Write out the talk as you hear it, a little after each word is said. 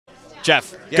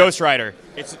Jeff, Yeah. Ghost Rider.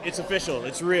 It's official.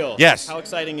 It's real. Yes. How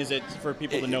exciting is it for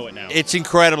people to know it now? It's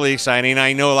incredibly exciting.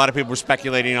 I know a lot of people were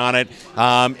speculating on it.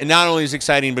 And not only is it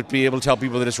exciting, but be able to tell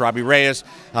people that it's Robbie Reyes,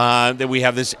 that we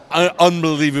have this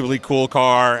unbelievably cool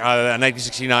car, a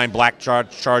 1969 black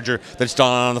Charger that's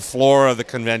done on the floor of the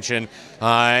convention.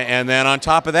 And then on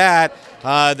top of that,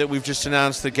 that we've just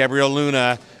announced that Gabriel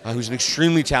Luna, who's an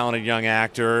extremely talented young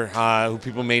actor, who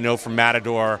people may know from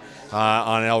Matador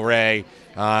on El Rey,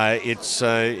 it's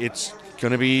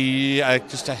going to be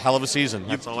just a hell of a season.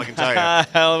 That's all I can tell you.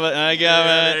 Hell of a, I got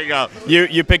it. There you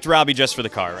go. You picked Robbie just for the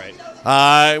car,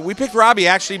 right? We picked Robbie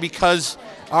actually because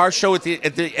our show at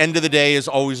the end of the day is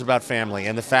always about family,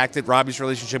 and the fact that Robbie's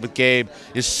relationship with Gabe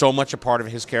is so much a part of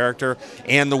his character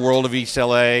and the world of East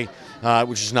LA,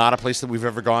 which is not a place that we've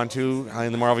ever gone to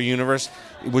in the Marvel Universe.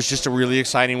 It was just a really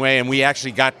exciting way, and we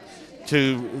actually got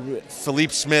to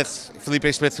Felipe Smith,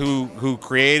 who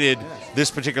created this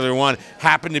particular one,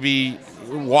 happened to be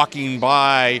walking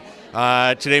by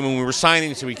today when we were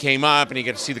signing, so he came up and he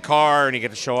got to see the car and he got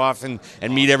to show off and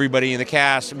meet everybody in the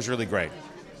cast. It was really great.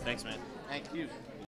 Thanks, man. Thank you.